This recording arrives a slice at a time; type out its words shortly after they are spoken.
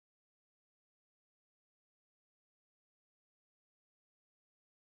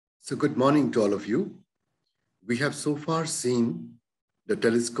So good morning to all of you. We have so far seen the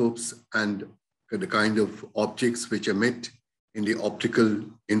telescopes and the kind of objects which emit in the optical,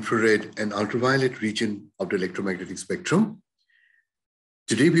 infrared, and ultraviolet region of the electromagnetic spectrum.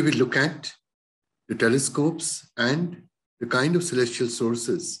 Today we will look at the telescopes and the kind of celestial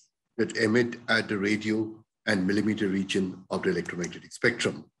sources that emit at the radio and millimeter region of the electromagnetic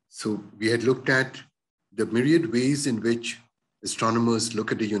spectrum. So we had looked at the myriad ways in which astronomers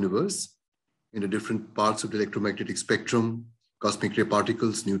look at the universe in the different parts of the electromagnetic spectrum: cosmic ray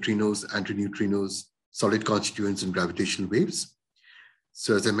particles, neutrinos, antineutrinos, solid constituents, and gravitational waves.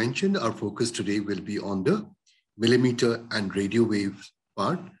 So as I mentioned, our focus today will be on the millimeter and radio wave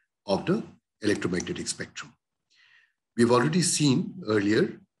part of the electromagnetic spectrum. We've already seen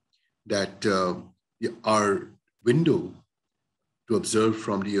earlier that our window to observe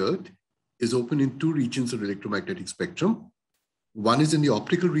from the Earth is open in two regions of the electromagnetic spectrum. One is in the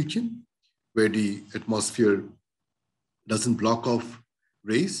optical region, where the atmosphere doesn't block off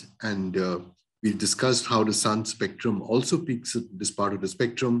rays. And we discussed how the sun spectrum also peaks at this part of the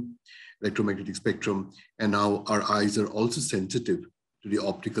spectrum, electromagnetic spectrum, and how our eyes are also sensitive to the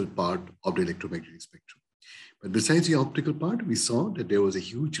optical part of the electromagnetic spectrum. But besides the optical part, we saw that there was a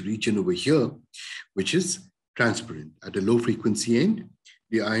huge region over here, which is transparent. At the low frequency end,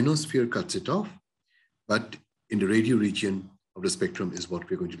 the ionosphere cuts it off, but in the radio region of the spectrum is what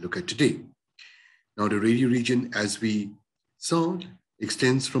we're going to look at today. Now, the radio region, as we saw,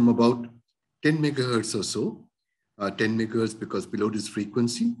 extends from about 10 megahertz or so, 10 megahertz because below this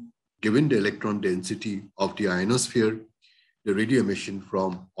frequency, given the electron density of the ionosphere, the radio emission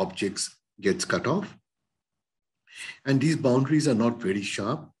from objects gets cut off. And these boundaries are not very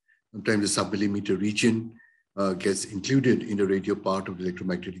sharp. Sometimes the submillimeter region gets included in the radio part of the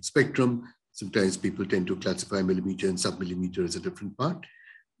electromagnetic spectrum. Sometimes people tend to classify millimeter and submillimeter as a different part,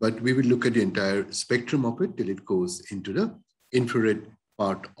 but we will look at the entire spectrum of it till it goes into the infrared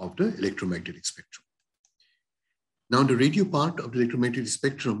part of the electromagnetic spectrum. Now, the radio part of the electromagnetic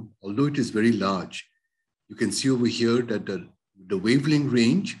spectrum, although it is very large, you can see over here that the wavelength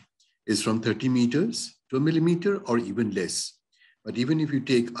range is from 30 meters to a millimeter or even less. But even if you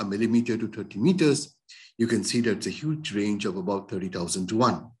take a millimeter to 30 meters, you can see that's a huge range of about 30,000 to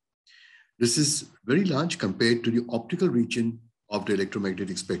 1. This is very large compared to the optical region of the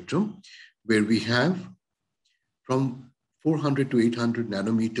electromagnetic spectrum, where we have from 400 to 800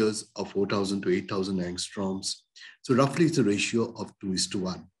 nanometers or 4,000 to 8,000 angstroms. So roughly it's a ratio of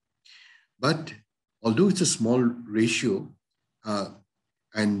 2:1. But although it's a small ratio,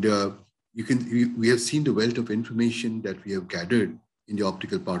 we have seen the wealth of information that we have gathered in the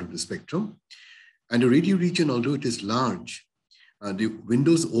optical part of the spectrum. And the radio region, although it is large, the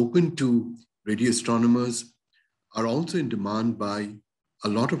windows open to radio astronomers are also in demand by a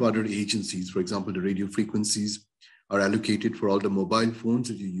lot of other agencies. For example, the radio frequencies are allocated for all the mobile phones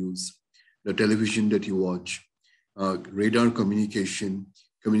that you use, the television that you watch, radar communication,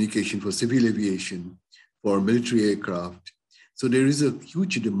 communication for civil aviation, for military aircraft. So there is a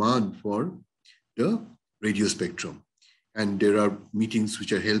huge demand for the radio spectrum. And there are meetings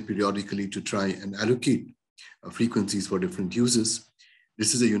which are held periodically to try and allocate frequencies for different uses.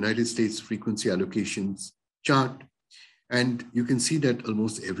 This is a United States frequency allocations chart. And you can see that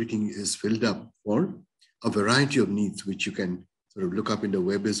almost everything is filled up for a variety of needs, which you can sort of look up in the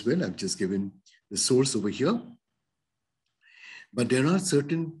web as well. I've just given the source over here. But there are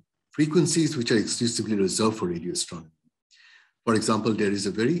certain frequencies which are exclusively reserved for radio astronomy. For example, there is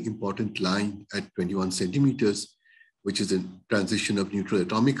a very important line at 21 centimeters, which is a transition of neutral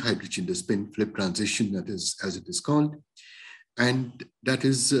atomic hydrogen, the spin flip transition, that is, as it is called. And that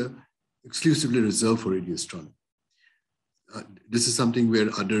is exclusively reserved for radio astronomy. This is something where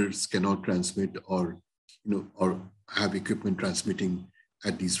others cannot transmit or have equipment transmitting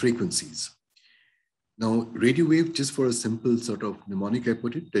at these frequencies. Now, radio wave, just for a simple sort of mnemonic, I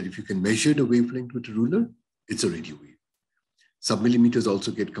put it, that if you can measure the wavelength with a ruler, it's a radio wave. Submillimeters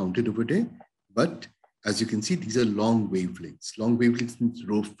also get counted over there, but as you can see, these are long wavelengths. Long wavelengths means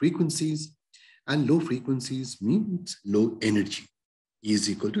low frequencies, and low frequencies means low energy. E is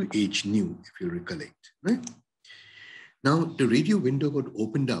equal to h nu, if you recollect, right? Now, the radio window got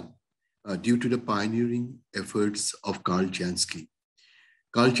opened up due to the pioneering efforts of Carl Jansky.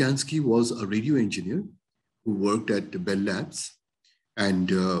 Carl Jansky was a radio engineer who worked at the Bell Labs, and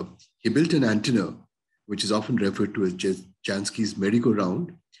he built an antenna, which is often referred to as Jansky's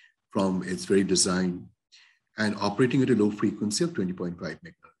merry-go-round from its very design, and operating at a low frequency of 20.5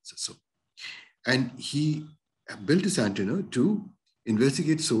 megahertz or so. And he built this antenna to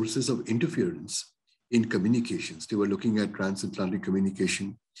investigate sources of interference in communications. They were looking at transatlantic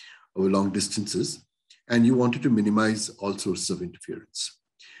communication over long distances, and you wanted to minimize all sources of interference.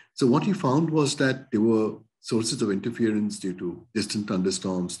 So what he found was that there were sources of interference due to distant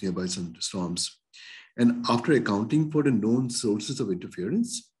thunderstorms, nearby thunderstorms. And after accounting for the known sources of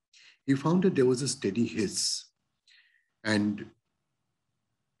interference, he found that there was a steady hiss. And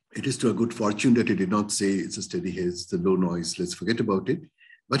it is to a good fortune that he did not say it's a steady hiss, it's a low noise, let's forget about it.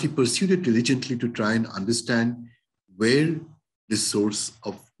 But he pursued it diligently to try and understand where this source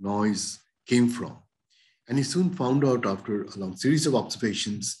of noise came from. And he soon found out, after a long series of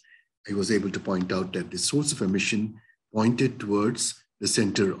observations, he was able to point out that the source of emission pointed towards the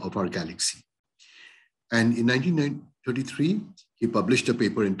center of our galaxy. And in 1933, he published a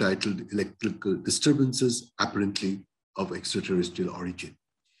paper entitled Electrical Disturbances Apparently of Extraterrestrial Origin.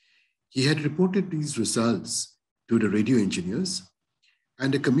 He had reported these results to the radio engineers,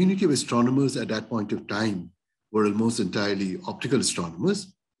 and the community of astronomers at that point of time were almost entirely optical astronomers,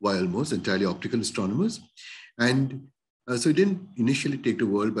 And so it didn't initially take the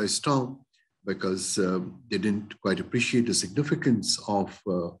world by storm, because they didn't quite appreciate the significance of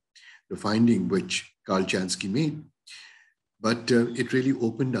the finding which Carl Jansky made. But it really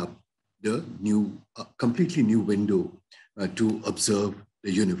opened up the completely new window to observe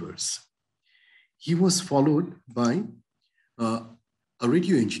the universe. He was followed by a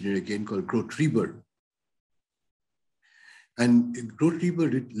radio engineer again called Groth-Reber. And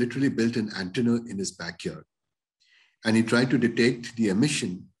Groth-Reber literally built an antenna in his backyard. And he tried to detect the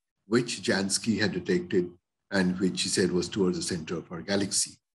emission which Jansky had detected and which he said was towards the center of our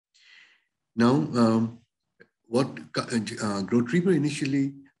galaxy. Now, what Groth-Reber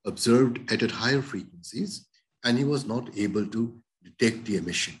initially observed at higher frequencies, and he was not able to detect the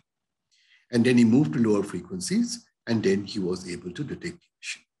emission. And then he moved to lower frequencies, and then he was able to detect the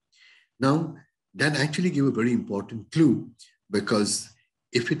emission. Now, that actually gave a very important clue, because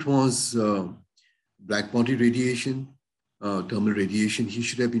if it was black body radiation, thermal radiation, he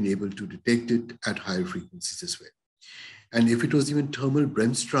should have been able to detect it at higher frequencies as well. And if it was even thermal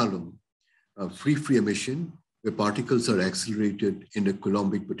bremsstrahlung, free emission, where particles are accelerated in a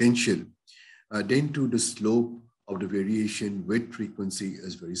Coulombic potential, then to the slope of the variation with frequency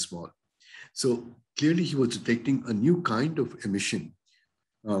is very small. So clearly he was detecting a new kind of emission,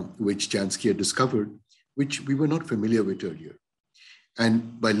 which Jansky had discovered, which we were not familiar with earlier.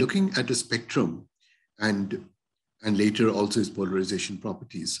 And by looking at the spectrum and later also its polarization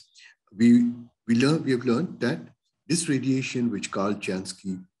properties, we have learned that this radiation which Carl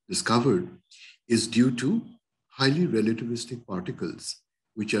Jansky discovered is due to highly relativistic particles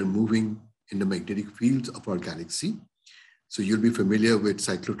which are moving in the magnetic fields of our galaxy. So you'll be familiar with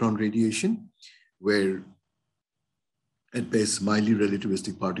cyclotron radiation, where at best mildly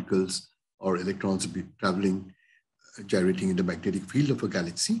relativistic particles or electrons will be traveling, gyrating in the magnetic field of a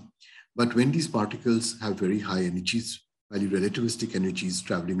galaxy. But when these particles have very high energies, highly relativistic energies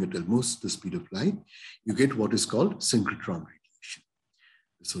traveling at almost the speed of light, you get what is called synchrotron radiation.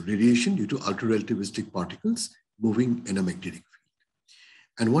 So radiation due to ultra-relativistic particles moving in a magnetic field.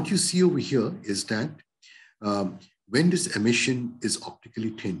 And what you see over here is that when this emission is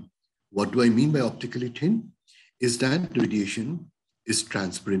optically thin, what do I mean by optically thin? Is that the radiation is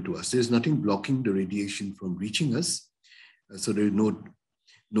transparent to us. There's nothing blocking the radiation from reaching us. So there are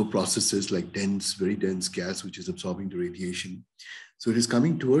no processes like very dense gas, which is absorbing the radiation. So it is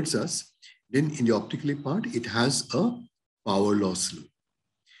coming towards us. Then in the optically part, it has a power loss loop.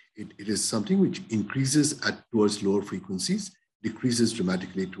 It is something which increases towards lower frequencies, decreases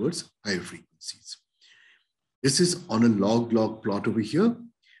dramatically towards higher frequencies. This is on a log plot over here,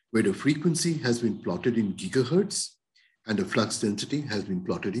 where the frequency has been plotted in gigahertz and the flux density has been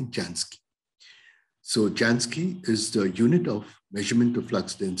plotted in Jansky. So Jansky is the unit of measurement of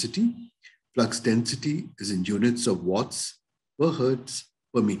flux density. Flux density is in units of watts per hertz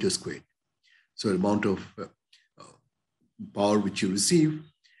per meter squared. So the amount of power which you receive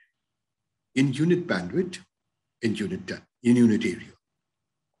in unit bandwidth, in unit area.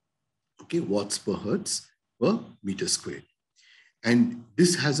 Okay, watts per hertz per meter squared. And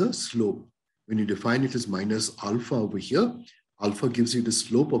this has a slope. When you define it as minus alpha over here, alpha gives you the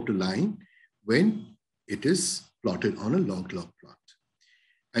slope of the line when it is plotted on a log plot.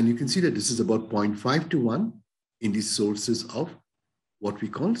 And you can see that this is about 0.5 to 1 in the sources of what we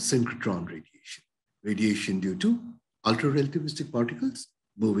call synchrotron radiation. Radiation due to ultra-relativistic particles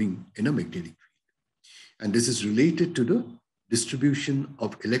moving in a magnetic field. And this is related to the distribution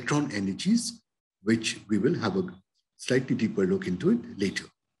of electron energies, which we will have a slightly deeper look into it later.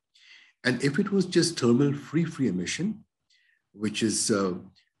 And if it was just thermal free emission, which is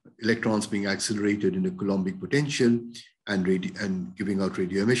electrons being accelerated in a Coulombic potential and giving out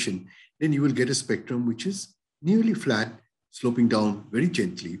radio emission, then you will get a spectrum which is nearly flat, sloping down very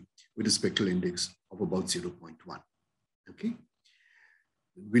gently with a spectral index of about 0.1. Okay?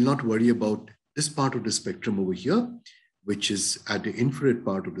 We'll not worry about this part of the spectrum over here, which is at the infrared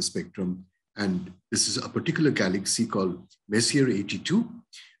part of the spectrum. And this is a particular galaxy called Messier 82,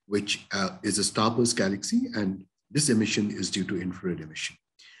 which is a starburst galaxy. And this emission is due to infrared emission.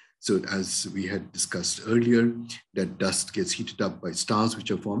 So as we had discussed earlier, that dust gets heated up by stars which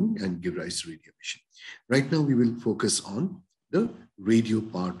are forming and give rise to radio emission. Right now, we will focus on the radio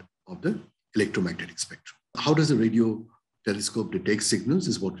part of the electromagnetic spectrum. How does a radio telescope detect signals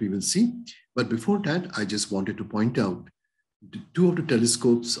is what we will see. But before that, I just wanted to point out two of the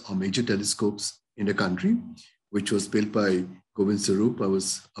telescopes or major telescopes in the country, which was built by Govind Sarup. I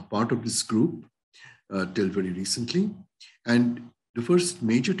was a part of this group till very recently. And the first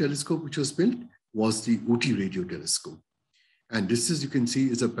major telescope which was built was the Ooty radio telescope. And this, as you can see,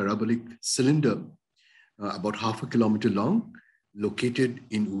 is a parabolic cylinder about 0.5 kilometer long, located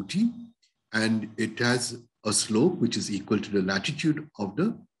in Ooty. And it has a slope which is equal to the latitude of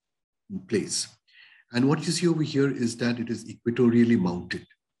the place. And what you see over here is that it is equatorially mounted.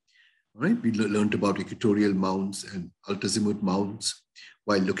 All right, we learned about equatorial mounts and altazimuth mounts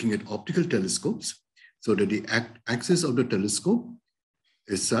while looking at optical telescopes, so that the axis of the telescope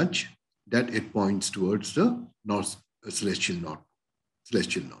is such that it points towards the north celestial north.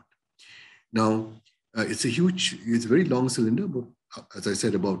 Now, it's a very long cylinder, but as I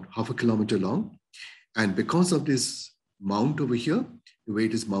said, about 0.5 kilometer long. And because of this mount over here, the way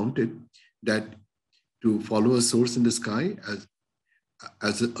it is mounted, that to follow a source in the sky,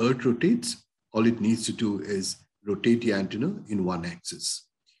 as the Earth rotates, all it needs to do is rotate the antenna in one axis.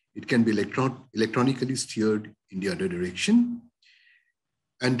 It can be electronically steered in the other direction.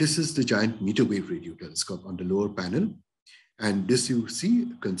 And this is the giant meter wave radio telescope on the lower panel. And this, you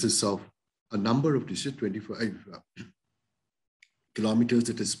see, consists of a number of dishes, 25 kilometers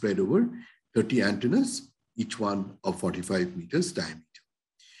that is spread over 30 antennas, each one of 45 meters diameter.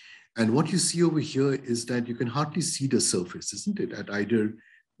 And what you see over here is that you can hardly see the surface, isn't it? At either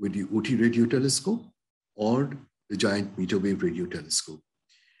with the Ooty radio telescope or the giant meter wave radio telescope.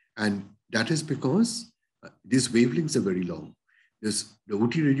 And that is because these wavelengths are very long. The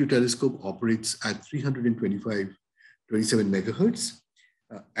Ooty radio telescope operates at 327 megahertz,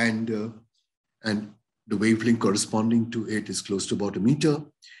 and the wavelength corresponding to it is close to about 1 meter.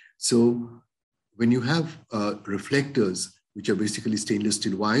 So when you have reflectors, which are basically stainless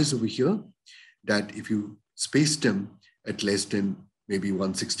steel wires over here, that if you space them at less than maybe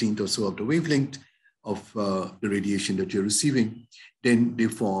 1/16 or so of the wavelength of the radiation that you're receiving, then they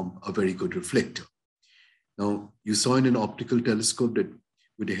form a very good reflector. Now, you saw in an optical telescope that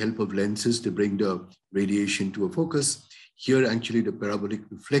with the help of lenses, they bring the radiation to a focus. Here, actually, the parabolic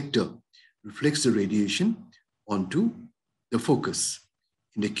reflector reflects the radiation onto the focus.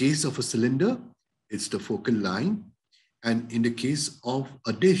 In the case of a cylinder, it's the focal line. And in the case of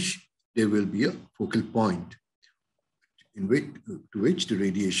a dish, there will be a focal point to which the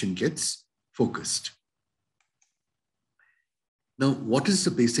radiation gets focused. Now, what is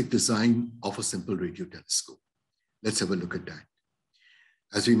the basic design of a simple radio telescope? Let's have a look at that.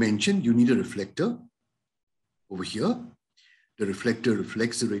 As we mentioned, you need a reflector over here. The reflector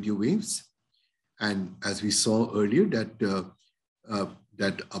reflects the radio waves. And as we saw earlier, that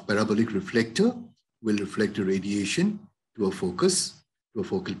a parabolic reflector will reflect the radiation to a focus, to a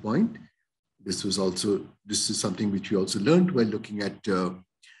focal point. This is something which we also learned while looking at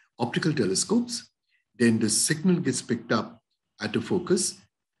optical telescopes. Then the signal gets picked up at the focus,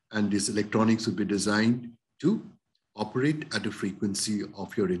 and these electronics will be designed to operate at the frequency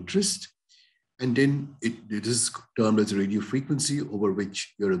of your interest. And then it is termed as a radio frequency over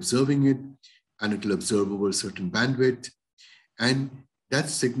which you're observing it, and it will observe over a certain bandwidth. And that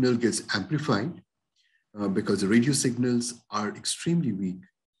signal gets amplified because the radio signals are extremely weak.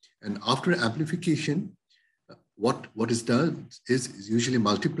 And after amplification, what is done is usually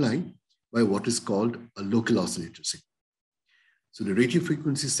multiplied by what is called a local oscillator signal. So the radio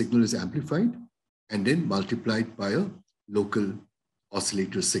frequency signal is amplified and then multiplied by a local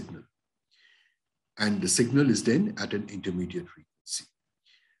oscillator signal. And the signal is then at an intermediate frequency.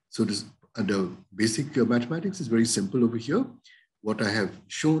 So the basic mathematics is very simple over here. What I have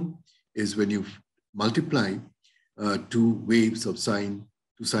shown is when you multiply two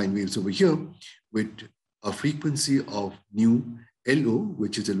sine waves over here with a frequency of nu LO,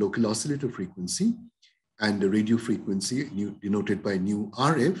 which is a local oscillator frequency, and the radio frequency denoted by nu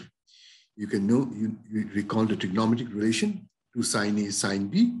RF, you recall the trigonometric relation to sine A, sine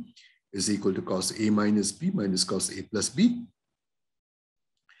B. is equal to cos A minus B minus cos A plus B.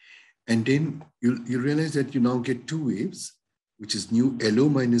 And then you realize that you now get two waves, which is nu LO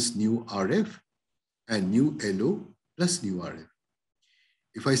minus nu RF and nu LO plus nu RF.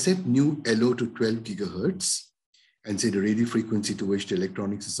 If I set nu LO to 12 gigahertz and say the radio frequency to which the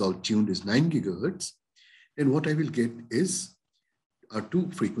electronics is all tuned is 9 gigahertz, then what I will get is two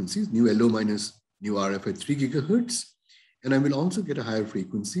frequencies, nu LO minus nu RF at 3 gigahertz, and I will also get a higher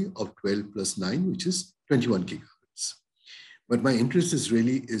frequency of 12 plus 9, which is 21 gigahertz. But my interest is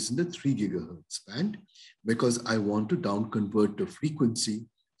really in the 3 gigahertz band because I want to down convert the frequency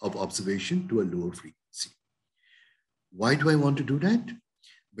of observation to a lower frequency. Why do I want to do that?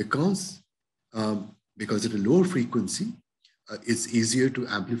 Because at a lower frequency, it's easier to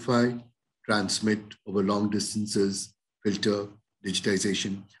amplify, transmit over long distances, filter,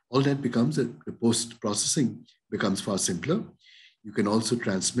 digitization. All that becomes, the post-processing becomes far simpler. You can also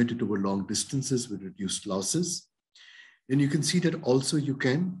transmit it over long distances with reduced losses. Then you can see that also you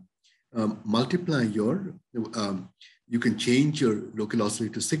can multiply your, you can change your local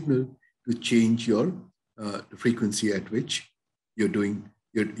oscillator signal to change your the frequency at which you're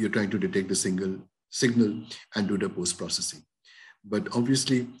trying to detect the single signal and do the post-processing. But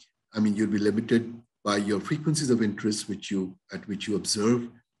obviously, I mean, you'll be limited by your frequencies of interest at which you observe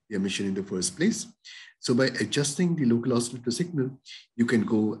the emission in the first place. So by adjusting the local oscillator signal, you can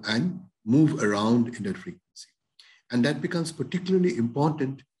go and move around in that frequency. And that becomes particularly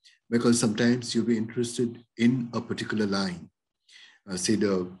important because sometimes you'll be interested in a particular line, say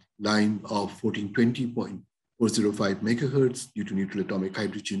the line of 1420.405 megahertz due to neutral atomic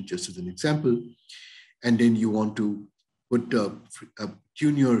hydrogen, just as an example. And then you want to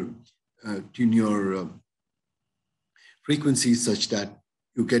tune your frequency such that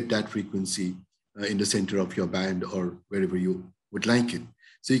you get that frequency in the center of your band or wherever you would like it.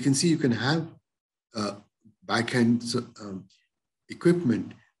 So you can see you can have back-end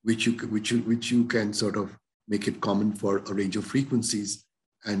equipment which you can sort of make it common for a range of frequencies,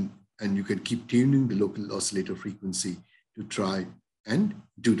 and you can keep tuning the local oscillator frequency to try and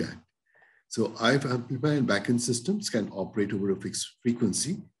do that. So IF amplifier and back-end systems can operate over a fixed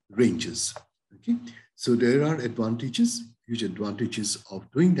frequency ranges. Okay, so there are advantages, huge advantages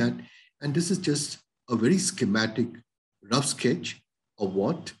of doing that, and this is just a very schematic, rough sketch of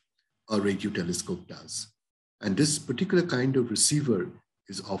what a radio telescope does. And this particular kind of receiver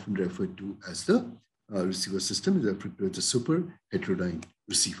is often referred to as the receiver system, is referred to as a super heterodyne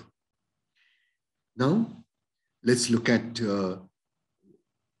receiver. Now, let's look at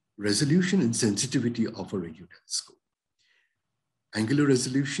resolution and sensitivity of a radio telescope. Angular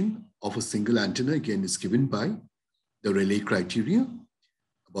resolution of a single antenna, again, is given by the Rayleigh criteria,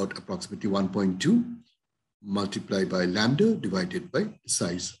 about approximately 1.2 multiplied by lambda divided by the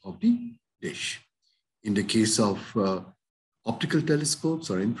size of the dish. In the case of optical telescopes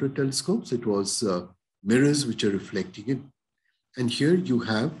or infrared telescopes, it was mirrors which are reflecting it. And here you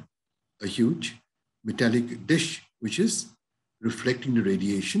have a huge metallic dish which is reflecting the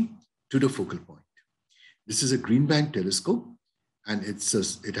radiation to the focal point. This is a green bank telescope, and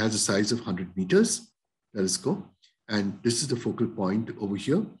it has a size of 100 meters telescope. And this is the focal point over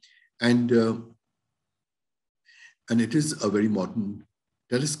here. And it is a very modern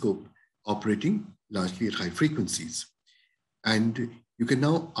telescope operating largely at high frequencies. And you can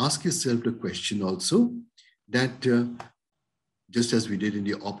now ask yourself the question also that just as we did in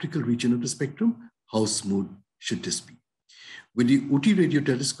the optical region of the spectrum, how smooth should this be? With the UT radio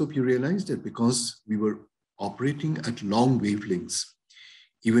telescope, you realize that because we were operating at long wavelengths,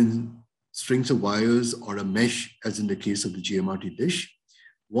 even strings of wires or a mesh, as in the case of the GMRT dish,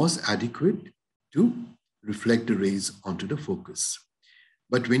 was adequate to reflect the rays onto the focus.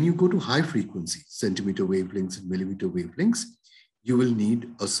 But when you go to high frequency, centimeter wavelengths and millimeter wavelengths, you will need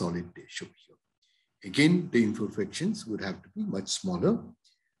a solid dish over here. Again, the imperfections would have to be much smaller,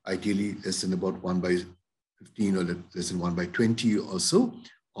 ideally less than about 1 by 15 or less than 1 by 20 or so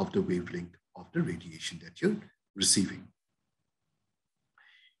of the wavelength of the radiation that you're receiving.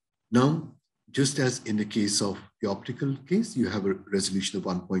 Now, just as in the case of the optical case, you have a resolution of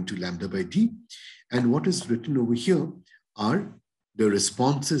 1.2 lambda by d. And what is written over here are the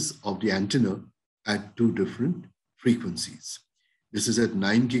responses of the antenna at two different frequencies. This is at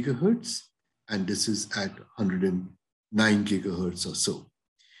 9 gigahertz, and this is at 109 gigahertz or so.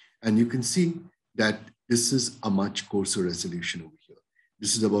 And you can see that this is a much coarser resolution over here.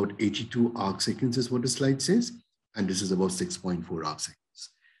 This is about 82 arc seconds is what the slide says, and this is about 6.4 arc seconds.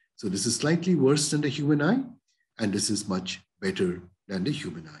 So this is slightly worse than the human eye, and this is much better than the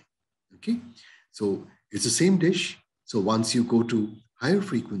human eye. Okay, so it's the same dish. So once you go to higher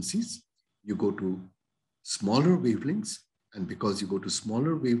frequencies, you go to smaller wavelengths. And because you go to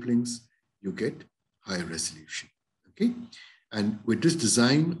smaller wavelengths, you get higher resolution. Okay. And with this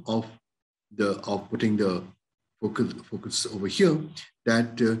design of putting the focus over here,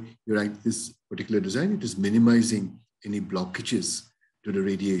 that you write this particular design, it is minimizing any blockages to the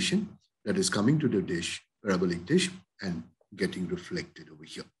radiation that is coming to the dish, parabolic dish, and getting reflected over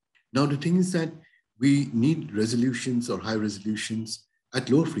here. Now, the thing is that we need resolutions or high resolutions at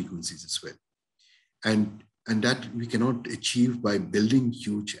lower frequencies as well. And that we cannot achieve by building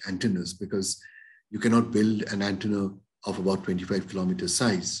huge antennas, because you cannot build an antenna of about 25 kilometer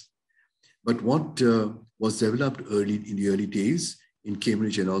size. But what was developed in the early days in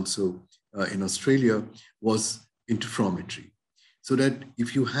Cambridge and also in Australia was interferometry. So that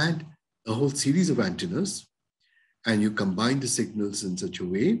if you had a whole series of antennas and you combine the signals in such a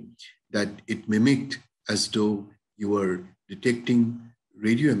way that it mimicked as though you were detecting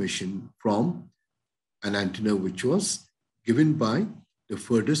radio emission from an antenna which was given by the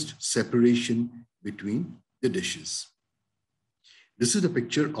furthest separation between the dishes. This is a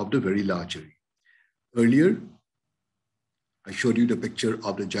picture of the very large array. Earlier, I showed you the picture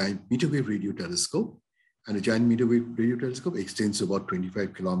of the giant meter wave radio telescope, and the giant meter wave radio telescope extends to about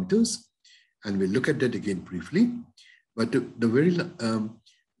 25 kilometers. And we'll look at that again briefly. But the very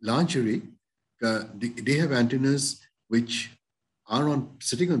large array, they have antennas which are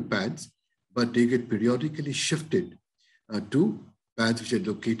sitting on pads, but they get periodically shifted to pads which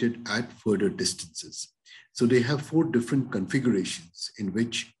are located at further distances. So they have 4 different configurations in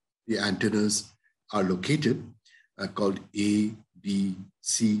which the antennas are located, called A, B,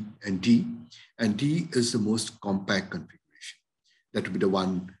 C, and D. And D is the most compact configuration. That would be the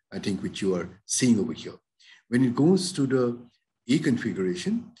one, I think, which you are seeing over here. When it goes to the A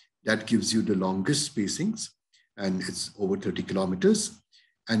configuration, that gives you the longest spacings, and it's over 30 kilometers.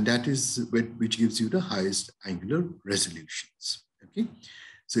 And that is which gives you the highest angular resolutions. Okay.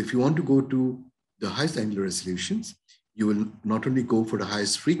 So if you want to go to the highest angular resolutions, you will not only go for the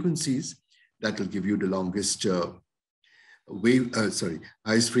highest frequencies, that will give you the longest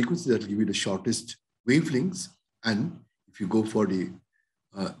highest frequency, that will give you the shortest wavelengths. And if you go for the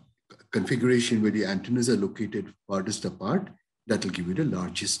configuration where the antennas are located farthest apart, that will give you the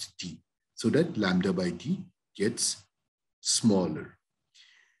largest D, so that lambda by D gets smaller.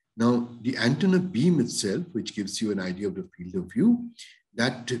 Now, the antenna beam itself, which gives you an idea of the field of view,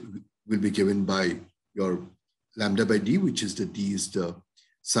 that will be given by your lambda by D, which is D is the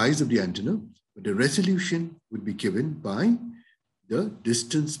size of the antenna, but the resolution would be given by the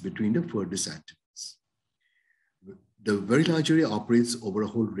distance between the furthest antennas. The very large array operates over a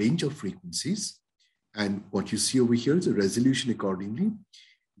whole range of frequencies, and what you see over here is the resolution accordingly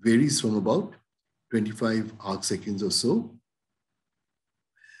varies from about 25 arc seconds or so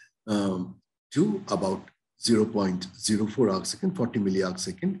to about 0.04 arc second. 40 milliarc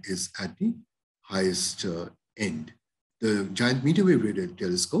second is at the highest end. The giant meter wave radio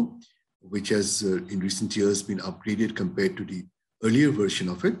telescope, which has in recent years been upgraded compared to the earlier version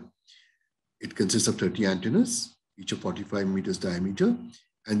of it, it consists of 30 antennas, each of 45 meters diameter,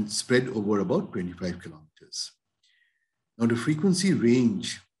 and spread over about 25 kilometers. Now the frequency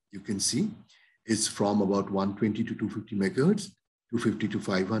range, you can see, is from about 120 to 250 megahertz, 250 to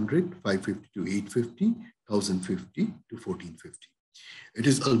 500, 550 to 850, 1050 to 1450. It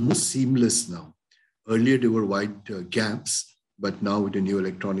is almost seamless now. Earlier, there were wide gaps, but now with the new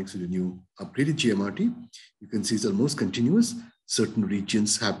electronics, with the new upgraded GMRT, you can see it's almost continuous. Certain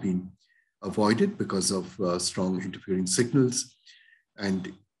regions have been avoided because of strong interfering signals.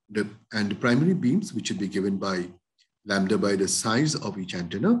 And the primary beams, which should be given by lambda by the size of each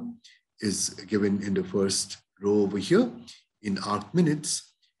antenna, is given in the first row over here in arc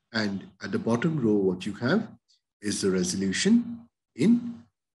minutes. And at the bottom row, what you have is the resolution in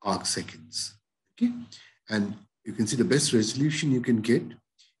arc seconds. Okay. And you can see the best resolution you can get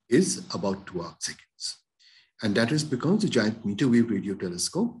is about 2 arc seconds. And that is because the giant meter wave radio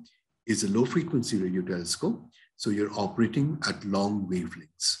telescope is a low frequency radio telescope. So you're operating at long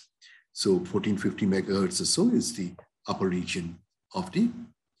wavelengths. So 1450 megahertz or so is the upper region of the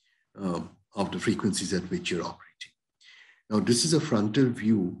frequencies at which you're operating. Now, this is a frontal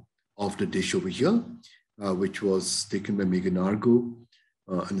view of the dish over here, which was taken by Megan Argo,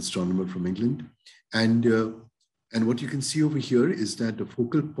 an astronomer from England. And what you can see over here is that the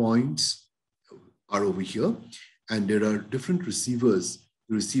focal points are over here, and there are different receivers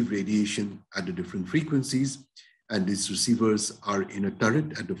to receive radiation at the different frequencies. And these receivers are in a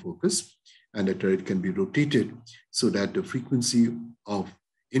turret at the focus, and the turret can be rotated so that the frequency of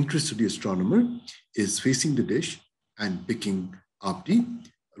interest to the astronomer is facing the dish and picking of the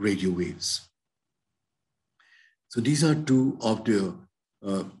radio waves. So these are two of the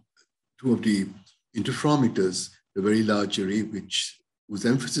interferometers, the very large array whose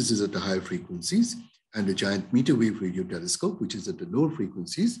emphasis is at the higher frequencies, and the giant meter wave radio telescope, which is at the lower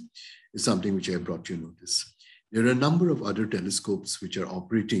frequencies, is something which I brought to your notice. There are a number of other telescopes which are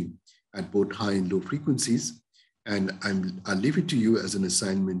operating at both high and low frequencies, and I'll leave it to you as an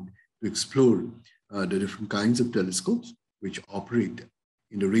assignment to explore the different kinds of telescopes which operate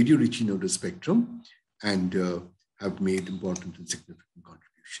in the radio region of the spectrum and have made important and significant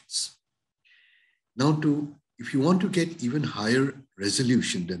contributions. Now, if you want to get even higher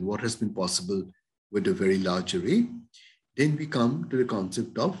resolution than what has been possible with a very large array, then we come to the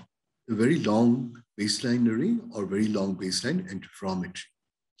concept of the very long baseline array or very long baseline interferometry.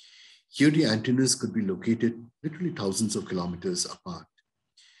 Here, the antennas could be located literally thousands of kilometers apart,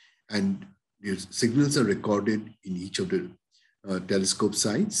 and the signals are recorded in each of the telescope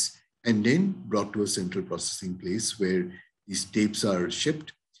sites and then brought to a central processing place where these tapes are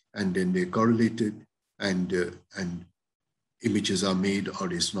shipped, and then they're correlated, and images are made, or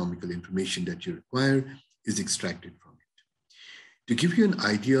the astronomical information that you require is extracted from it. To give you an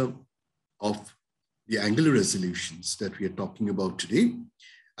idea of the angular resolutions that we are talking about today,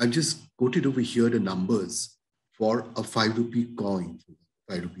 I've just quoted over here the numbers for a 5 rupee coin,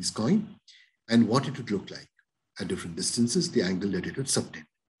 5 rupees coin, and what it would look like at different distances, the angle that it would subtend.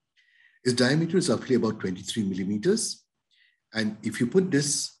 Its diameter is roughly about 23 millimeters. And if you put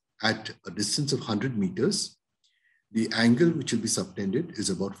this at a distance of 100 meters, the angle which will be subtended is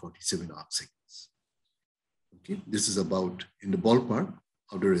about 47 arc seconds. Okay, this is about in the ballpark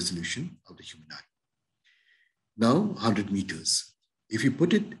of the resolution of the human eye. Now, 100 meters. If you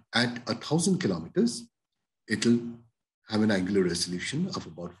put it at 1,000 kilometers, it'll have an angular resolution of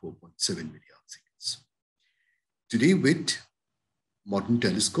about 4.7 milliarc seconds. Today, with modern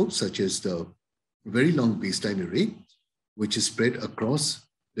telescopes such as the Very Long Baseline Array, which is spread across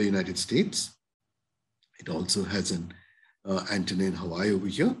the United States, it also has an antenna in Hawaii over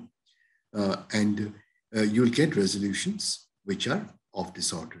here, and you'll get resolutions which are of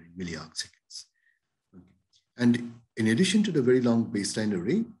this order in milliarc seconds. Okay. And in addition to the Very Long Baseline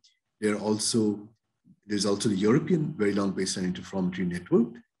Array, there's also the European Very Long Baseline Interferometry Network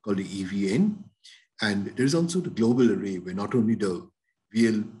called the EVN, and there's also the Global Array, where not only the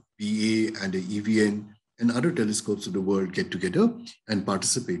VLBA and the EVN and other telescopes of the world get together and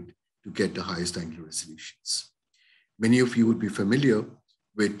participate to get the highest angular resolutions. Many of you would be familiar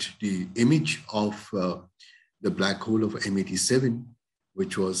with the image of the black hole of M87,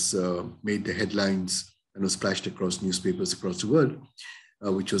 which was made the headlines and was splashed across newspapers across the world,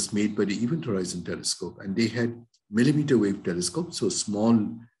 which was made by the Event Horizon Telescope. And they had millimeter wave telescopes, so small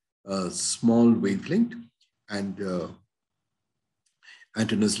wavelength, and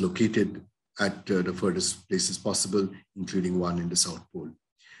antennas located at the furthest places possible, including one in the South Pole.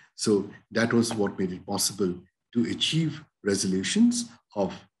 So that was what made it possible to achieve resolutions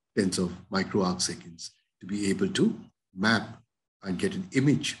of tens of micro arc seconds to be able to map and get an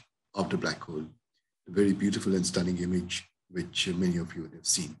image of the black hole, a very beautiful and stunning image, which many of you would have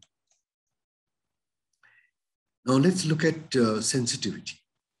seen. Now let's look at sensitivity.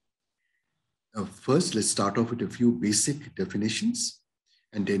 First, let's start off with a few basic definitions,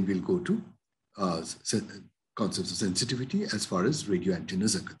 and then we'll go to concepts of sensitivity as far as radio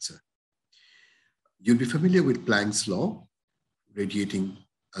antennas are concerned. You'll be familiar with Planck's law, radiating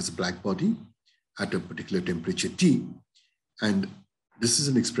as a black body at a particular temperature T. And this is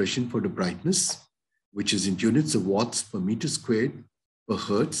an expression for the brightness, which is in units of watts per meter squared per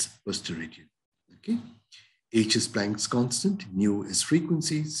hertz per steradian. Okay? H is Planck's constant, nu is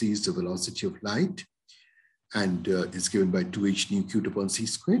frequency, c is the velocity of light, and is given by 2h nu cubed upon c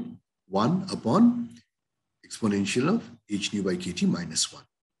squared, 1 upon exponential of h nu by kt minus 1.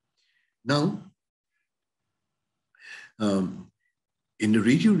 Now, in the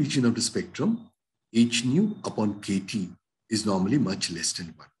radio region of the spectrum, h nu upon kt is normally much less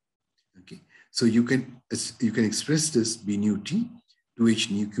than 1. Okay, so you can express this b nu t,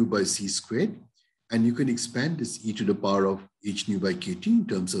 2h nu cubed by c squared, and you can expand this e to the power of h nu by kt in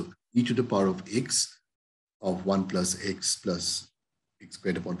terms of e to the power of x of 1 plus x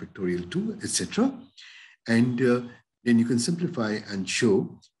squared upon factorial 2, etc. And then you can simplify and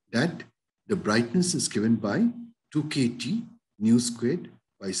show that the brightness is given by 2kt nu squared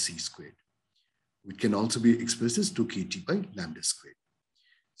by c squared, which can also be expressed as 2kt by lambda squared.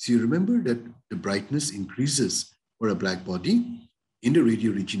 So you remember that the brightness increases for a black body in the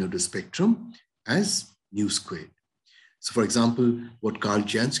radio region of the spectrum as nu squared. So for example, what Carl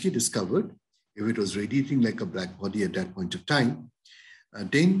Jansky discovered, if it was radiating like a black body at that point of time,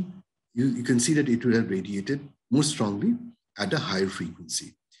 then you can see that it would have radiated more strongly at a higher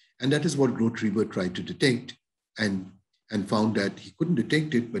frequency. And that is what Dhruba tried to detect and found that he couldn't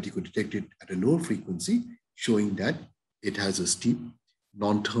detect it, but he could detect it at a lower frequency, showing that it has a steep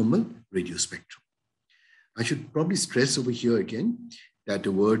non-thermal radio spectrum. I should probably stress over here again that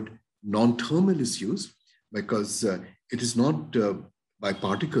the word non-thermal is used because it is not by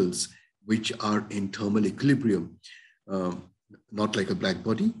particles which are in thermal equilibrium, not like a black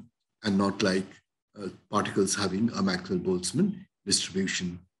body and not like particles having a Maxwell-Boltzmann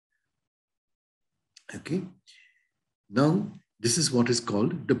distribution. Okay. Now, this is what is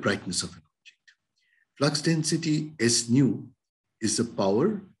called the brightness of an object. Flux density S nu is the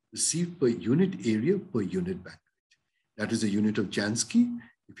power received per unit area per unit bandwidth. That is a unit of Jansky.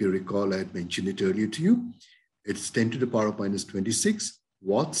 If you recall, I had mentioned it earlier to you. It's 10 to the power of minus 26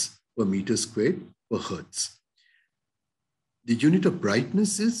 watts per meter squared per hertz. The unit of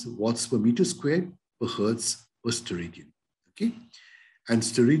brightness is watts per meter squared per hertz per steradian. Okay, and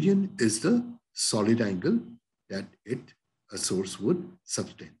steradian is the solid angle that a source would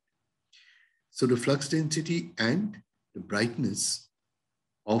subtend. So the flux density and the brightness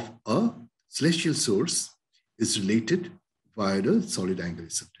of a celestial source is related via the solid angle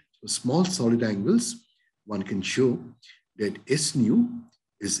subtend. So small solid angles, one can show that S nu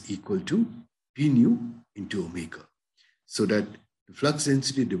is equal to P nu into omega. So that the flux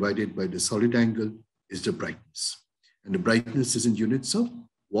density divided by the solid angle is the brightness. And the brightness is in units of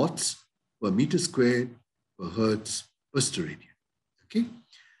watts per meter squared per hertz per steradian. Okay,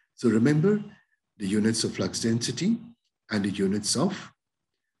 so remember the units of flux density and the units of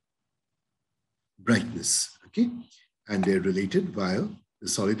brightness. Okay, and they're related via the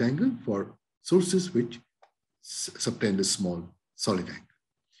solid angle for sources which subtend a small solid angle.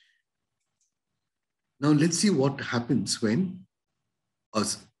 Now let's see what happens when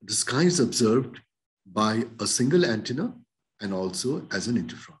the sky is observed by a single antenna and also as an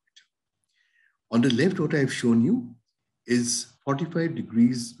interferometer. On the left, what I've shown you is 45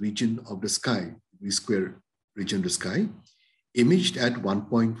 degrees region of the sky, degree square region of the sky, imaged at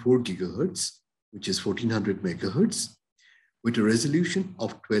 1.4 gigahertz, which is 1400 megahertz, with a resolution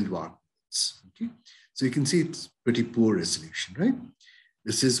of 12 arcs. Okay, so you can see it's pretty poor resolution, right?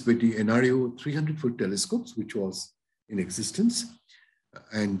 This is with the NRO 300-foot telescopes, which was in existence,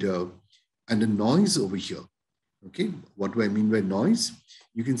 and the noise over here. Okay, what do I mean by noise?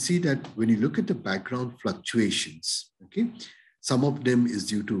 You can see that when you look at the background fluctuations, okay, some of them is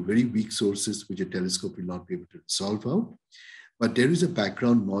due to very weak sources which a telescope will not be able to solve out, but there is a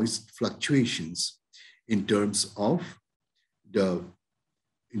background noise fluctuations in terms of the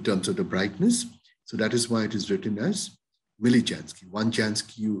brightness. So that is why it is written as millijansky. One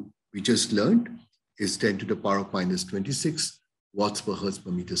Jansky we just learned is 10 to the power of minus 26 watts per hertz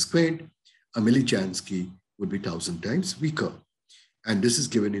per meter squared. A millijansky would be 1,000 times weaker. And this is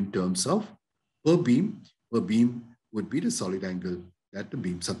given in terms of per beam. Per beam would be the solid angle that the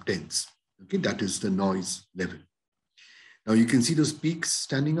beam subtends. Okay, that is the noise level. Now you can see those peaks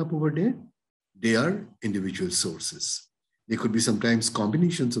standing up over there. They are individual sources. There could be sometimes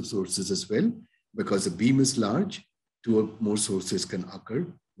combinations of sources as well, because the beam is large, two or more sources can occur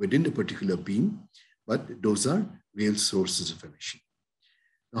within the particular beam, but those are real sources of emission.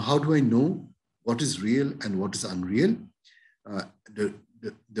 Now, how do I know what is real and what is unreal?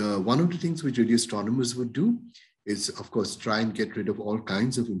 One of the things which radio astronomers would do is, of course, try and get rid of all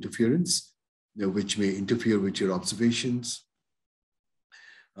kinds of interference, which may interfere with your observations.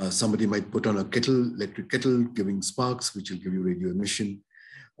 Somebody might put on a electric kettle, giving sparks, which will give you radio emission.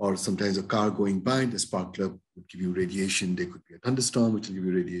 Or sometimes a car going by, the spark plug would give you radiation. There could be a thunderstorm, which will give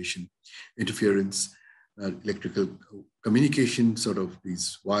you radiation, interference, electrical communication, sort of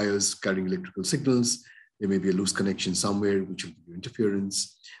these wires carrying electrical signals. There may be a loose connection somewhere, which will give you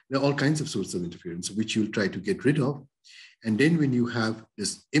interference. There are all kinds of sources of interference, which you'll try to get rid of. And then when you have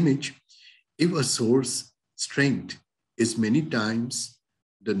this image, if a source strength is many times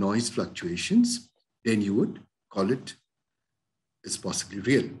the noise fluctuations, then you would call it is possibly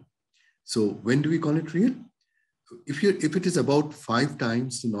real. So when do we call it real? If it is about 5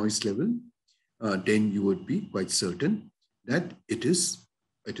 times the noise level, then you would be quite certain that it is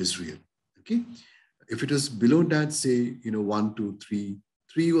real. Okay. If it is below that, say 1, 2, 3,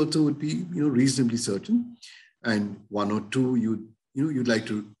 3 also would be reasonably certain, and 1 or 2 you'd like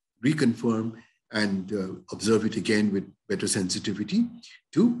to reconfirm and observe it again with better sensitivity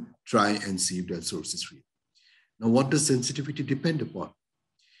to try and see if that source is real. Now, what does sensitivity depend upon?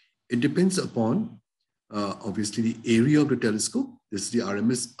 It depends upon, obviously, the area of the telescope. This is the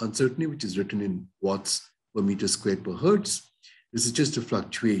RMS uncertainty, which is written in watts per meter squared per hertz. This is just the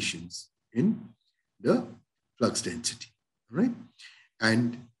fluctuations in the flux density, all right?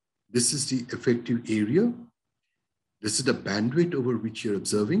 And this is the effective area. This is the bandwidth over which you're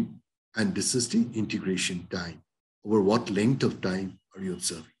observing, and this is the integration time. Over what length of time are you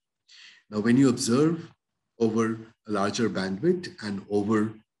observing? Now, when you observe over a larger bandwidth and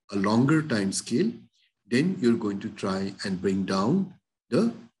over a longer time scale, then you're going to try and bring down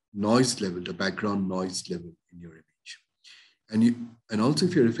the noise level, the background noise level in your image. And also,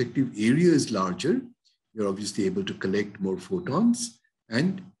 if your effective area is larger, you're obviously able to collect more photons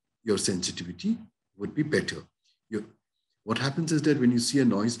and your sensitivity would be better. What happens is that when you see a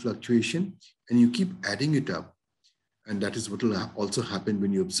noise fluctuation and you keep adding it up, and that is what will also happen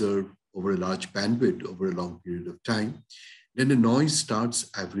when you observe over a large bandwidth over a long period of time, then the noise starts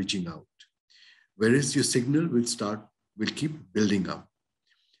averaging out. Whereas your signal will keep building up.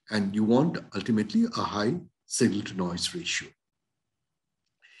 And you want ultimately a high signal to noise ratio.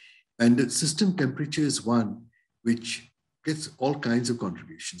 And the system temperature is one which gets all kinds of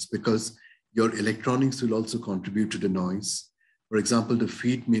contributions because your electronics will also contribute to the noise. For example, the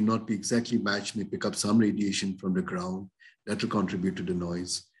feet may not be exactly matched, may pick up some radiation from the ground. That will contribute to the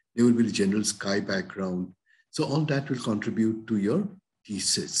noise. There will be the general sky background. So all that will contribute to your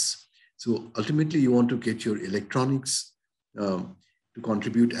thesis. So ultimately, you want to get your electronics to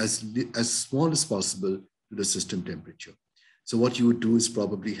contribute as small as possible to the system temperature. So what you would do is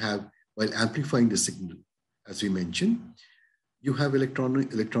probably have, while amplifying the signal, as we mentioned, you have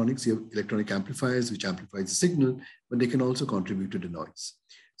electronics, you have electronic amplifiers, which amplifies the signal, but they can also contribute to the noise.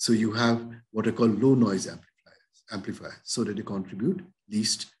 So you have what are called low noise amplifiers, so that they contribute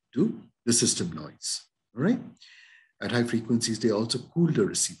least to the system noise, all right? At high frequencies, they also cool the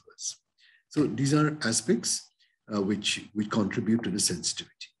receivers. So these are aspects which contribute to the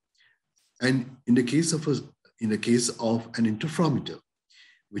sensitivity. And in the case of an interferometer,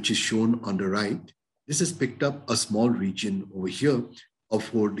 which is shown on the right, this has picked up a small region over here of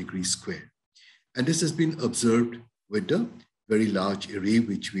 4 degrees square. And this has been observed with the very large array,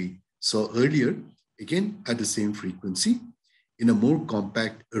 which we saw earlier, again at the same frequency, in a more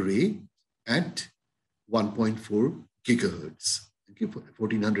compact array at 1.4 gigahertz, okay,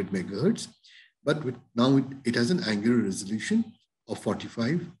 1400 megahertz. But now it has an angular resolution of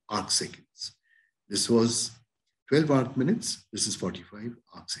 45 arc seconds. This was 12 arc minutes. This is 45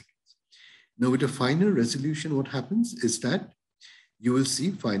 arc seconds. Now, with a finer resolution, what happens is that you will see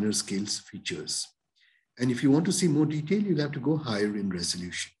finer scales features. And if you want to see more detail, you'll have to go higher in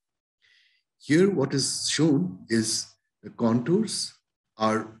resolution. Here, what is shown is the contours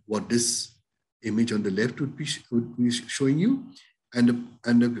are what this image on the left would be showing you. And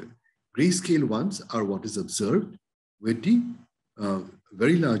the grayscale ones are what is observed with the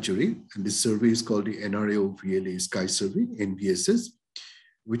very large array. And this survey is called the NRAO VLA Sky Survey, NVSS,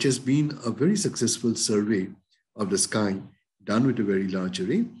 which has been a very successful survey of the sky done with a very large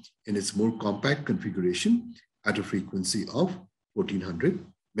array in its more compact configuration at a frequency of 1400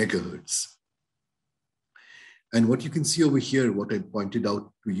 megahertz. And what you can see over here, what I pointed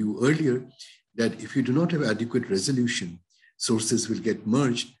out to you earlier, that if you do not have adequate resolution, sources will get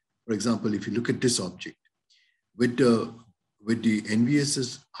merged. For example, if you look at this object, with the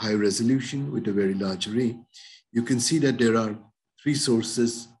NVSS high resolution with a very large array, you can see that there are 3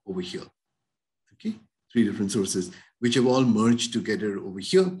 sources over here, okay? 3 different sources, which have all merged together over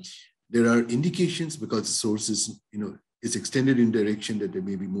here. There are indications because the source is, is extended in direction that there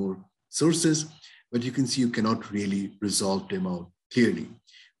may be more sources, but you can see you cannot really resolve them out clearly.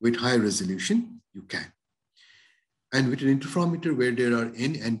 With high resolution, you can. And with an interferometer where there are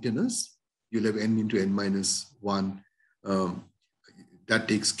n antennas, you'll have n into n minus 1. That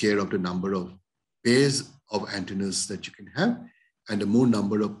takes care of the number of pairs of antennas that you can have. And the more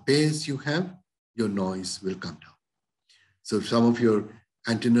number of pairs you have, your noise will come down. So if some of your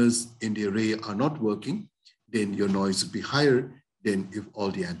antennas in the array are not working, then your noise will be higher than if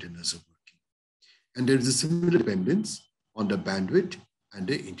all the antennas are working. And there is a similar dependence on the bandwidth and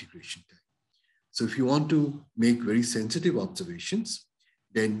the integration time. So if you want to make very sensitive observations,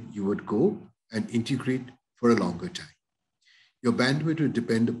 then you would go and integrate for a longer time. Your bandwidth will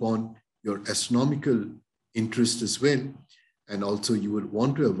depend upon your astronomical interest as well. And also you would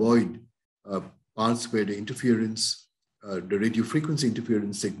want to avoid parts where the interference, the radio frequency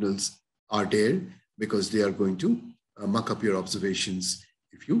interference signals are there, because they are going to muck up your observations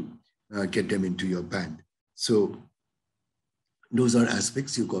if you get them into your band. So those are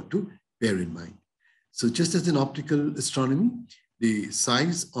aspects you've got to bear in mind. So just as in optical astronomy, the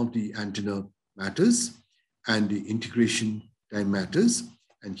size of the antenna matters and the integration time matters.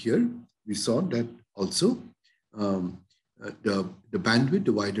 And here we saw that also the bandwidth,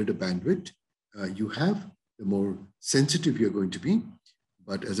 the wider the bandwidth you have, the more sensitive you're going to be.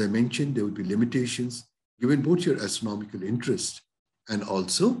 But as I mentioned, there will be limitations given both your astronomical interest and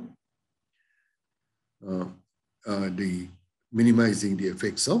also the minimizing the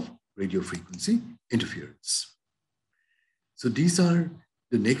effects of radio frequency interference. So these are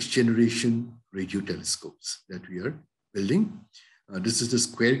the next generation radio telescopes that we are building. This is the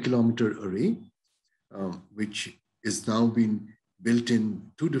square kilometer array, which is now being built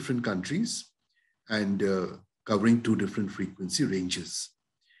in 2 different countries and covering 2 different frequency ranges.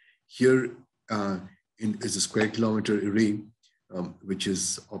 Here is a square kilometer array, which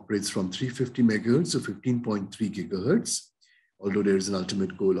operates from 350 megahertz to 15.3 gigahertz, although there is an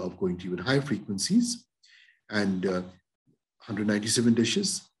ultimate goal of going to even higher frequencies, and 197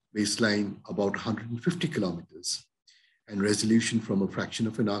 dishes, baseline about 150 kilometers, and resolution from a fraction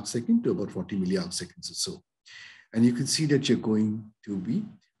of an arc second to about 40 milliarc seconds or so. And you can see that you're going to be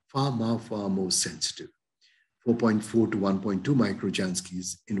far more sensitive, 4.4 to 1.2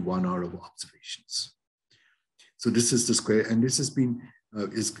 microjanskis in 1 hour of observations. So this is the square, and this has been,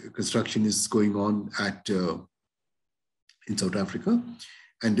 construction is going on in South Africa.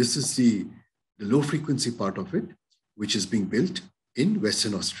 And this is the low frequency part of it, which is being built in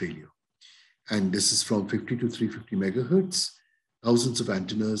Western Australia. And this is from 50 to 350 megahertz, thousands of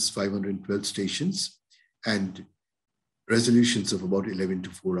antennas, 512 stations, and resolutions of about 11 to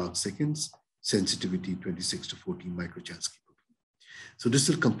 4 arc seconds, sensitivity 26 to 14 microjansky per beam. So this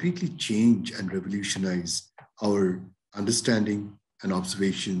will completely change and revolutionize our understanding and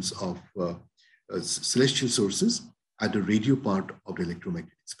observations of celestial sources at the radio part of the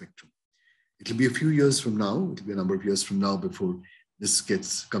electromagnetic spectrum. It'll be a few years from now, it'll be a number of years from now before this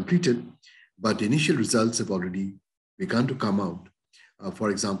gets completed, but the initial results have already begun to come out. For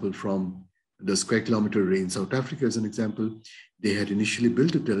example, from the square kilometer array in South Africa, as an example, they had initially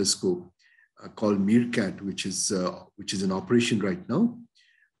built a telescope called Meerkat, which is in operation right now,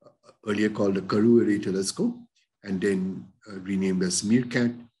 earlier called the Karoo Array Telescope, and then renamed as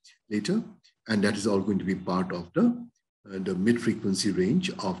Meerkat later. And that is all going to be part of the mid-frequency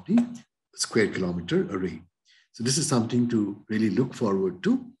range of the square kilometer array. So this is something to really look forward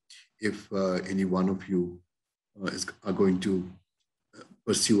to if any one of you are going to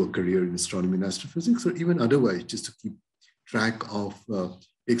pursue a career in astronomy and astrophysics, or even otherwise, just to keep track of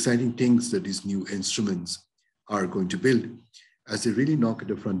exciting things that these new instruments are going to build as they really knock at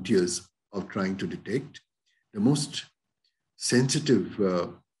the frontiers of trying to detect the most sensitive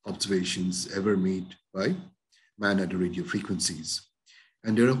observations ever made by man at the radio frequencies.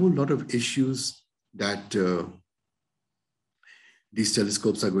 And there are a whole lot of issues that these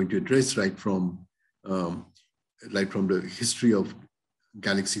telescopes are going to address, right from the history of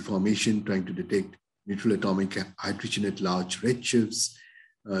galaxy formation, trying to detect neutral atomic hydrogen at large redshifts,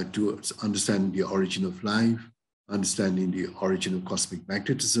 to understand the origin of life, understanding the origin of cosmic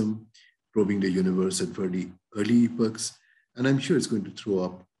magnetism, probing the universe at very early epochs. And I'm sure it's going to throw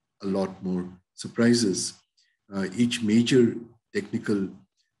up a lot more surprises. Each major technical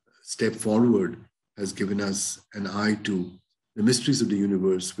step forward has given us an eye to the mysteries of the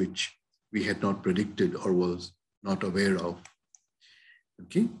universe, which we had not predicted or was not aware of.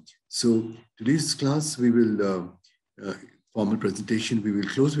 Okay, so today's class, we will, formal presentation, we will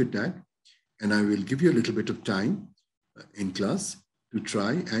close with that. And I will give you a little bit of time in class to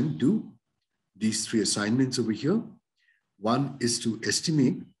try and do these 3 assignments over here. One is to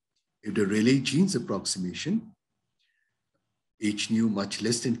estimate if the Rayleigh-Jeans approximation, h nu much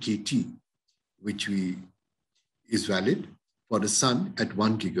less than kT, which is valid for the sun at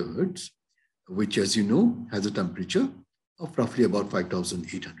 1 gigahertz, which, as you know, has a temperature of roughly about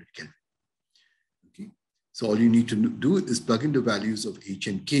 5,800 Kelvin. Okay, so all you need to do is plug in the values of H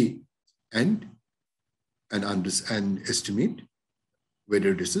and K and estimate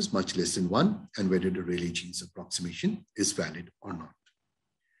whether this is much less than 1 and whether the Rayleigh-Jeans approximation is valid or not.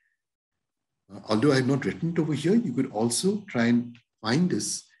 Although I have not written it over here, you could also try and find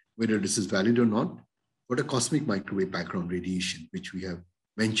this, whether this is valid or not, for the cosmic microwave background radiation, which we have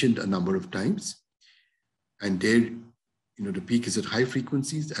mentioned a number of times. And there, the peak is at high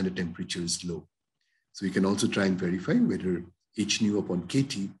frequencies and the temperature is low. So you can also try and verify whether h nu upon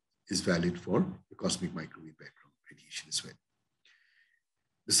kT is valid for the cosmic microwave background radiation as well.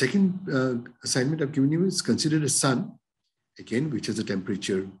 The second assignment I've given you is consider the sun, again, which has a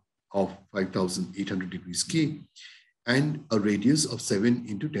temperature of 5,800 degrees K and a radius of 7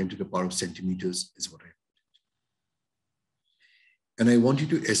 into 10 to the power of centimeters is what I put it. And I want you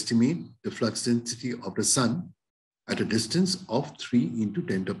to estimate the flux density of the sun at a distance of 3 into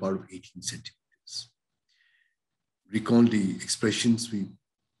 10 to the power of 18 centimeters. recall the expressions we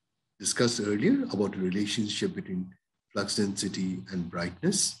discussed earlier about the relationship between flux density and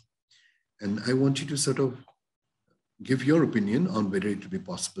brightness. And I want you to sort of give your opinion on whether it will be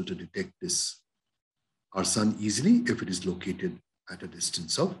possible to detect our sun easily if it is located at a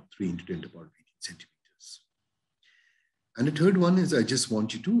distance of 3 into 10 to the power 18 centimeters. And the third one is I just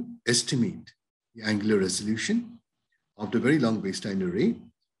want you to estimate the angular resolution of the very long baseline array,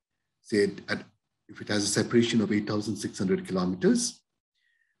 say if it has a separation of 8,600 kilometers,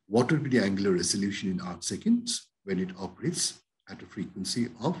 what would be the angular resolution in arc seconds when it operates at a frequency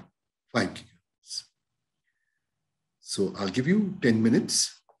of 5 gigahertz? So I'll give you 10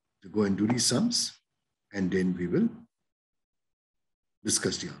 minutes to go and do these sums, and then we will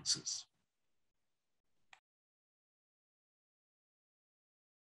discuss the answers.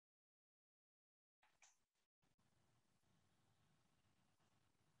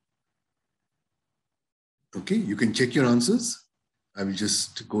 Okay, you can check your answers. I will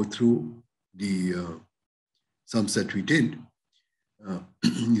just go through the sums that we did.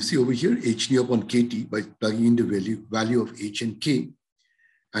 You see over here, h nu upon kt, by plugging in the value of h and k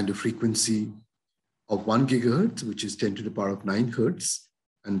and the frequency of 1 gigahertz, which is 10 to the power of 9 hertz,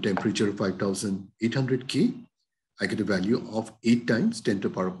 and temperature of 5,800 K, I get a value of 8 times 10 to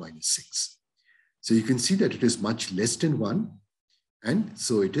the power of minus 6. So you can see that it is much less than 1. And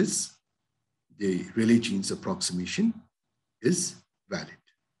so it is, the Rayleigh-Jeans approximation is valid.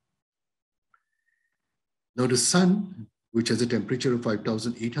 Now the sun, which has a temperature of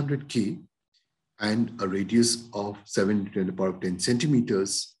 5,800 K and a radius of 7 to the power of 10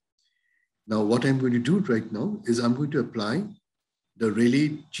 centimeters. Now what I'm going to do right now is I'm going to apply the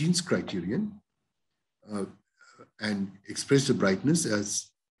Rayleigh-Jeans criterion and express the brightness as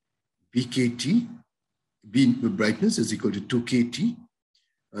BKT. Brightness is equal to 2KT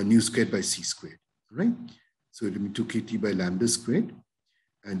nu squared by C squared, right? So it will be 2KT by lambda squared.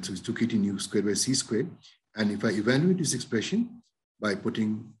 And so it's 2KT nu squared by C squared. And if I evaluate this expression by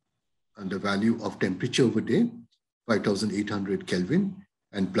putting the value of temperature over there, 5,800 Kelvin,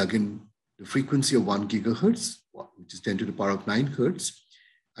 and plug in the frequency of 1 gigahertz, which is 10 to the power of 9 hertz,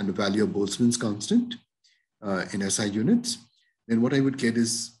 and the value of Boltzmann's constant in SI units, then what I would get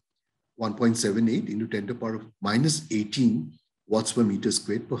is 1.78 into 10 to the power of minus 18 watts per meter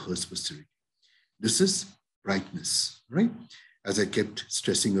squared per hertz per stereo. This is brightness, right? As I kept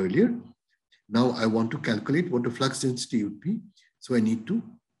stressing earlier. Now I want to calculate what the flux density would be. So I need to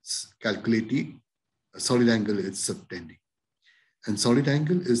calculate the solid angle it's subtending. And solid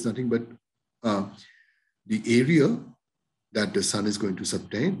angle is nothing but the area that the sun is going to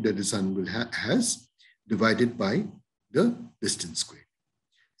subtend, that the sun will has, divided by the distance squared.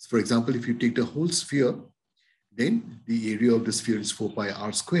 So for example, if you take the whole sphere, then the area of the sphere is 4 pi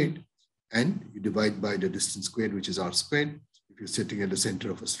r squared, and you divide by the distance squared, which is r squared, if you're sitting at the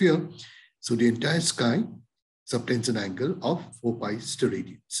center of a sphere. So the entire sky subtends an angle of 4 pi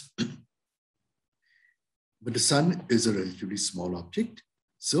steradians. But the sun is a relatively small object.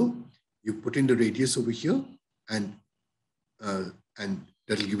 So you put in the radius over here, and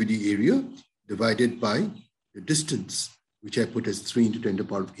that'll give you the area divided by the distance, which I put as 3 into 10 to the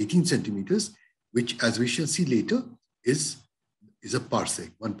power of 18 centimeters, which, as we shall see later, is a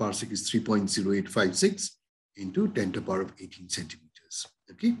parsec. 1 parsec is 3.0856 into 10 to the power of 18 centimeters.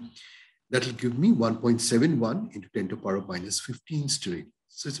 Okay, that will give me 1.71 into 10 to the power of minus 15 steradians.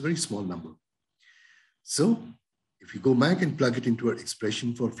 So it's a very small number. So if you go back and plug it into our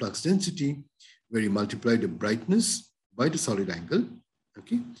expression for flux density, where you multiply the brightness by the solid angle,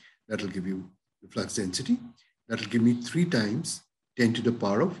 okay, that will give you the flux density. That will give me 3 times 10 to the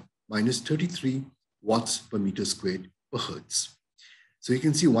power of minus 33 watts per meter squared per hertz. So you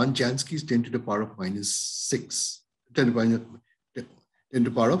can see 1 Jansky is 10 to the power of minus 6, 10 to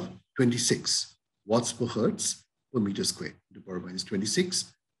the power of 26 watts per hertz per meter squared, to the power of minus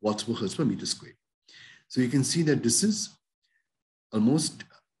 26 watts per hertz per meter squared. So you can see that this is almost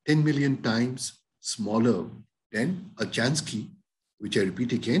 10 million times smaller than a Jansky, which I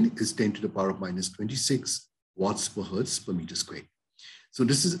repeat again is 10 to the power of minus 26 watts per hertz per meter squared. So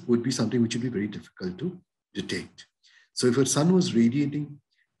this would be something which would be very difficult to detect. So if a sun was radiating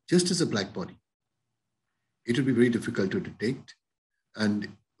just as a black body, it would be very difficult to detect. And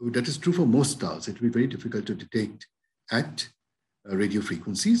that is true for most stars. It would be very difficult to detect at radio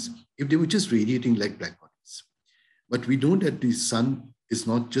frequencies if they were just radiating like black bodies. But we know that the sun is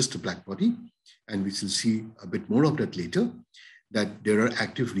not just a black body, and we shall see a bit more of that later, that there are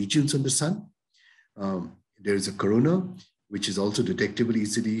active regions on the sun. There is a corona, which is also detectable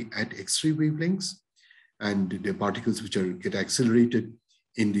easily at X-ray wavelengths, and there are particles which get accelerated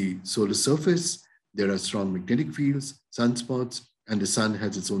in the solar surface, there are strong magnetic fields, sunspots, and the sun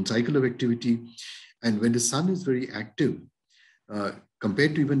has its own cycle of activity. And when the sun is very active,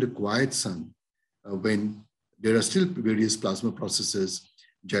 compared to even the quiet sun, when there are still various plasma processes,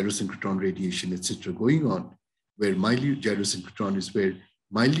 gyrosynchrotron radiation, etc., going on, where mildly gyrosynchrotron is where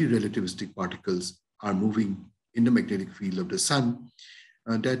mildly relativistic particles are moving in the magnetic field of the sun,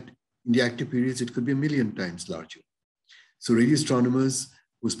 that in the active periods, it could be 1,000,000 times larger. So radio astronomers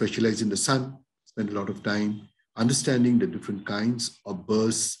who specialize in the sun spend a lot of time understanding the different kinds of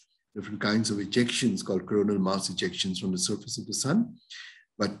bursts, different kinds of ejections called coronal mass ejections from the surface of the sun.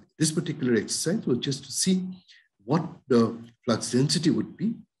 But this particular exercise was just to see what the flux density would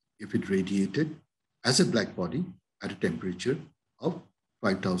be if it radiated as a black body at a temperature of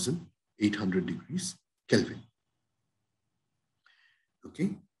 5,800 degrees Kelvin.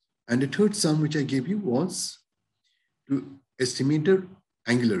 Okay, and the third sum which I gave you was to estimate the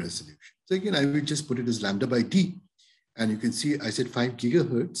angular resolution. So again, I will just put it as lambda by d, and you can see I said 5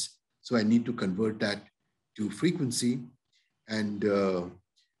 gigahertz, so I need to convert that to frequency, and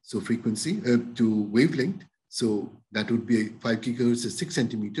so frequency to wavelength. So that would be 5 gigahertz is 6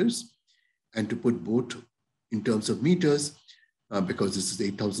 centimeters, and to put both in terms of meters, because this is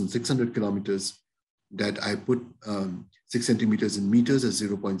 8,600 kilometers, that I put 6 centimeters in meters as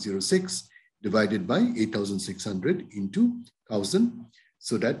 0.06 divided by 8,600 into 1,000.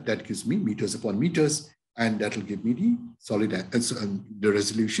 So that gives me meters upon meters, and that will give me the solid the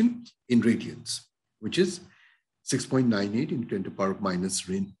resolution in radians, which is 6.98 into 10 to the power of minus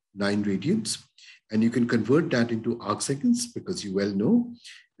 9 radians. And you can convert that into arc seconds, because you well know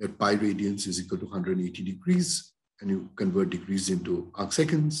that pi radians is equal to 180 degrees, and you convert degrees into arc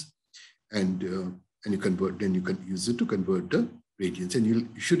seconds, and you convert, then you can use it to convert the radians, and you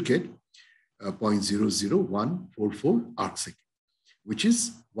should get 0.00144 arc second, which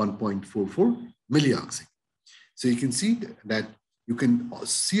is 1.44 milliarc second. So you can see that you can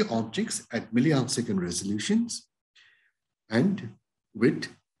see objects at milliarc second resolutions and with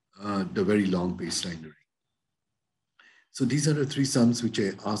the very long baseline array. So these are the 3 sums which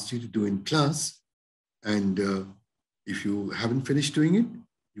I asked you to do in class. And if you haven't finished doing it,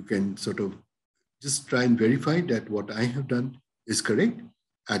 you can sort of just try and verify that what I have done is correct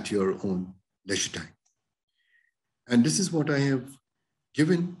at your own leisure time. And this is what I have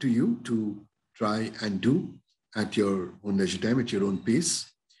given to you to try and do at your own leisure time, at your own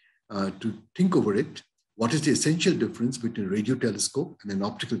pace, to think over it. What is the essential difference between a radio telescope and an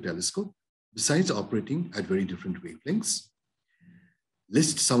optical telescope, besides operating at very different wavelengths?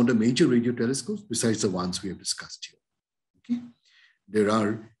 List some of the major radio telescopes besides the ones we have discussed here. Okay? There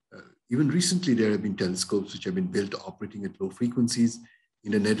are, even recently, there have been telescopes which have been built operating at low frequencies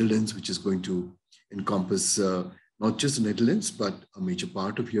in the Netherlands, which is going to encompass not just the Netherlands, but a major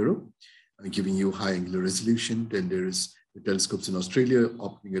part of Europe, giving you high angular resolution. Then there is the telescopes in Australia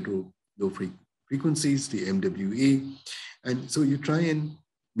operating at low frequencies, the MWA. And so you try and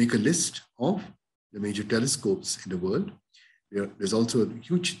make a list of the major telescopes in the world. There's also a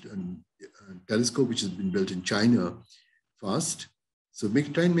huge telescope which has been built in China fast. So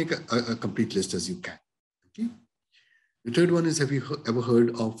try and make a complete list as you can. Okay. The third one is, have you ever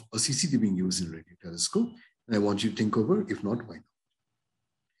heard of a CCD being used in a radio telescope? And I want you to think over, if not, why not?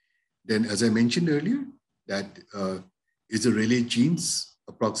 Then, as I mentioned earlier, that is the Rayleigh-Jeans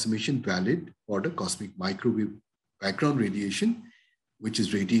approximation valid for the cosmic microwave background radiation, which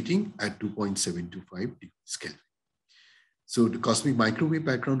is radiating at 2.725 degrees Kelvin. So the cosmic microwave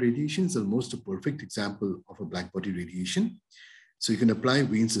background radiation is almost a perfect example of a blackbody radiation. So you can apply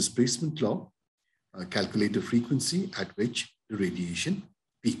Wien's displacement law, calculate the frequency at which the radiation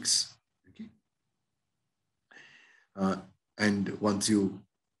peaks. Okay, and once you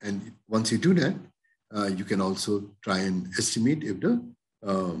do that, you can also try and estimate if the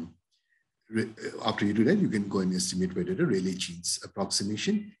after you do that, you can go and estimate whether the Rayleigh-Jeans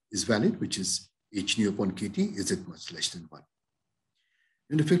approximation is valid, which is h nu upon kt is it much less than 1.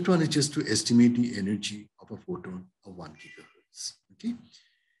 And the fifth one is just to estimate the energy of a photon of 1 gigahertz. Okay,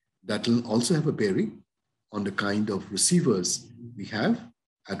 that will also have a bearing on the kind of receivers we have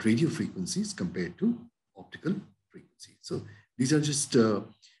at radio frequencies compared to optical frequencies. So these are just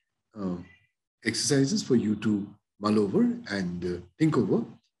exercises for you to mull over and think over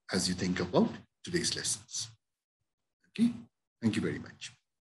as you think about today's lessons. Okay, thank you very much.